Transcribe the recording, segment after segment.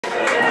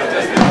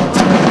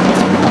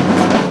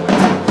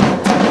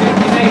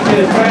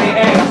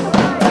Destination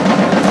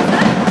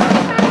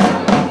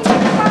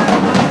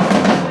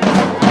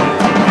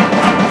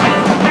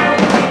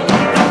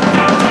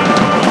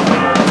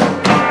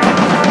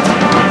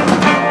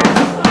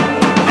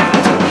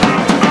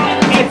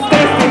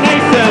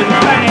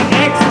Planet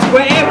X.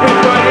 Where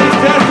everybody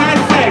just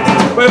has sex,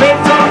 where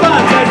it's all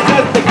fun, that's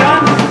just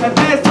begun, and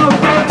there's no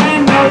fear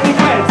and no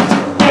regrets.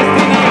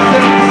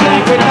 Destination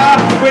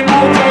Shangri-La, with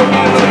no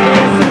forever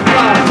grace and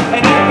fly,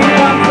 and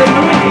everyone's a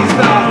movie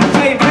star.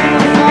 They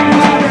bring some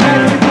love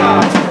and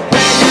guitar.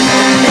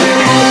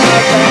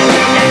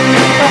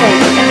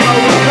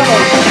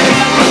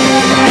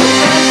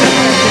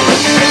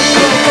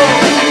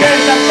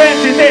 There's a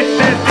fancy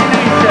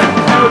destination,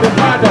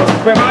 Dorado,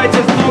 where I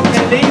just smoke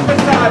and leave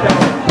Dorado.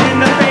 In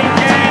the pink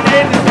and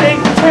in the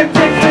stink, with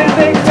chicks and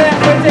things and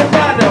with your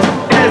bottle.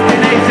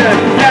 Destination,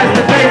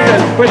 masturbation,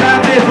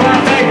 without this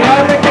one big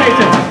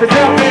obligation. The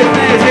show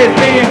business is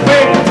being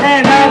quick,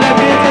 and all the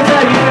bitches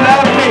that you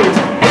love me.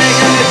 We're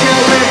gonna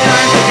chill with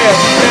time to get.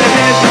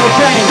 There's no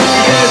shame,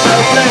 there's no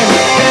flame,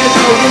 there's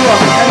no war,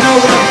 and no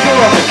one's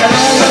sure, and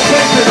all the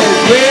pictures is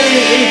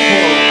really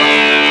equal.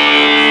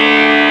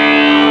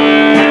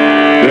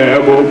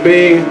 There will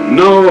be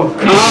no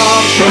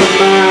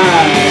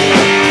compromise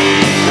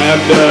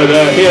after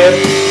the hip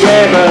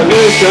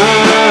revolution.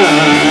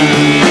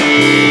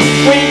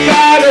 We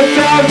got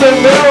ourselves a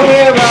real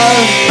hero.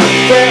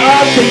 We're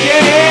up to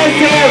years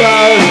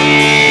heroes.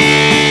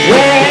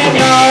 Where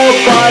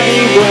nobody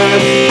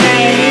works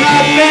and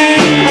nothing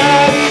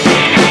hurts.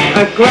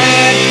 A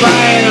grand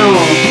final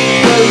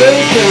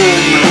solution,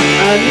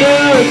 a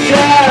new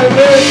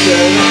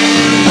solution.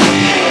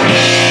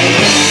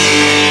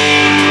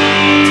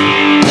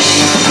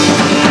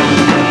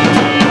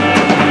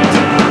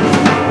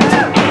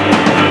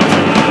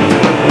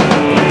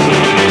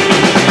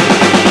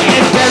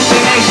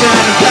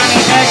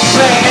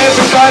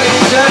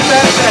 Everybody's just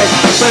has sex,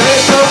 but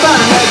it's so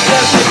fun, that's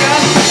just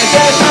begun, and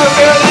there's no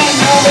fear and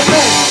no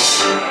regrets.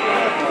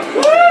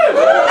 Woo!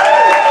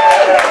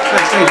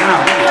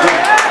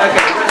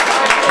 Okay.